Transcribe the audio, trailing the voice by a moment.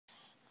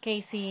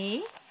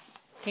Casey?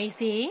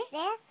 Casey?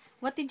 Yes.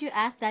 What did you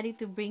ask Daddy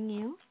to bring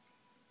you?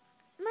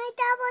 My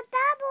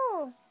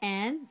double.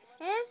 And?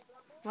 And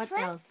What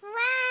French else?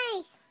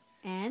 fries.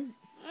 And?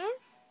 And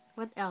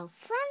What else?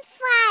 French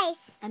fries.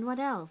 And what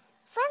else?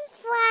 French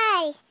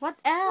fries. What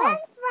else?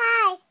 French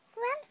fries.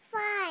 French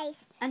fries.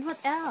 And what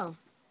else?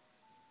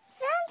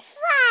 French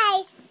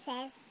fries.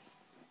 Yes.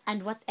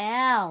 And what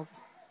else?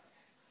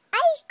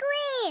 Ice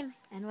cream.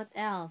 And what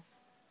else?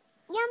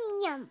 Yum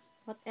yum.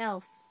 What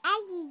else?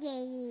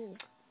 Aggie.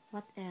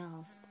 What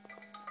else?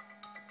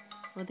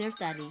 Oh, there's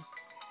Daddy.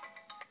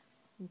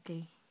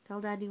 Okay.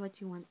 Tell Daddy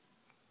what you want.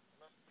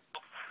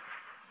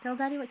 Tell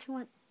Daddy what you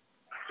want.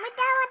 My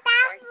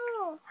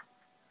double.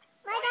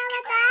 My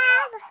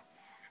double.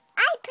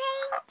 I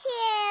paint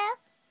here.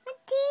 My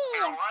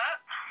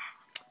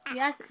tea. You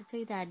ask,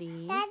 say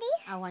Daddy. Daddy?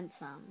 I want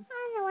some.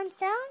 I want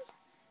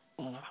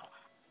some.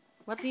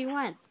 What do you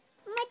want?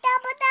 My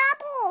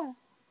double.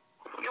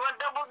 You want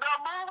double?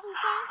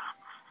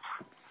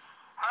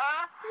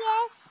 Huh?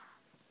 Yes.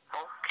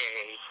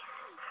 Okay.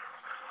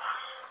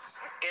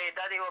 Okay,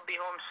 Daddy will be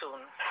home soon.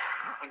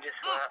 Just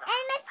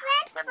And my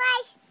French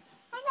fries.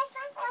 And my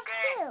French fries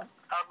okay. too.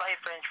 I'll buy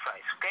French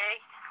fries. Okay?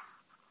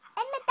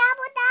 And my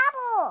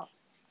double.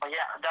 Oh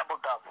yeah, double.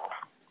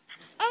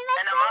 And my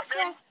And a French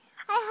muffin? fries.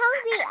 I'm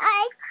hungry.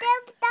 I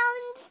stepped down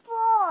the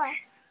floor.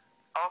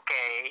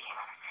 Okay.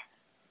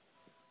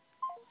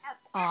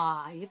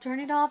 Aw, you turn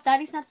it off.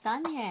 Daddy's not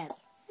done yet.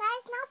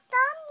 That's not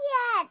done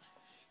yet.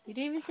 You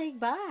didn't even say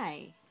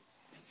bye.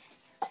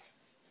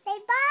 Say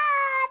bye.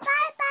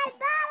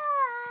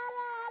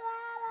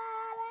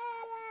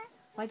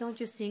 Why don't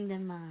you sing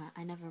them?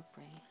 I never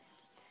pray.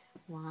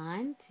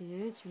 1,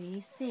 2,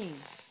 3, sing.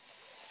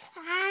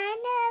 I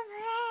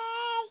never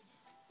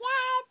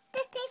yet to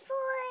say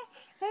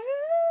for.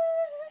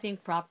 Sing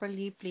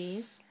properly,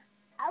 please.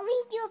 I'll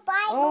read your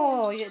Bible.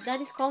 Oh,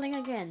 Daddy's calling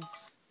again.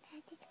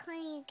 Daddy's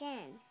calling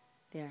again.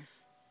 There.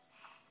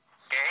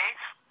 Okay?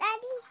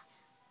 Daddy.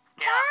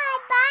 Yeah.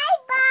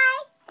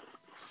 Bye.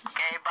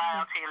 Okay, bye.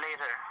 I'll see you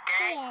later.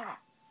 Okay? Yeah.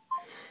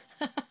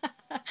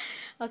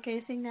 Okay,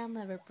 sing now,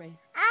 never pray.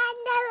 I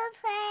never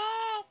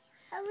pray.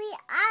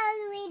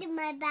 I'll read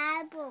my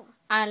Bible.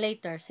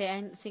 Later.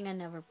 Sing I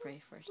never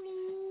pray first.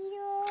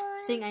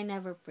 Sing I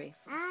never pray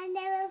first. I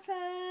never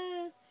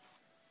pray.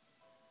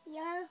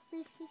 Your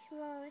wish is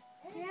Lord.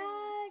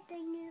 Lord,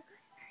 and you.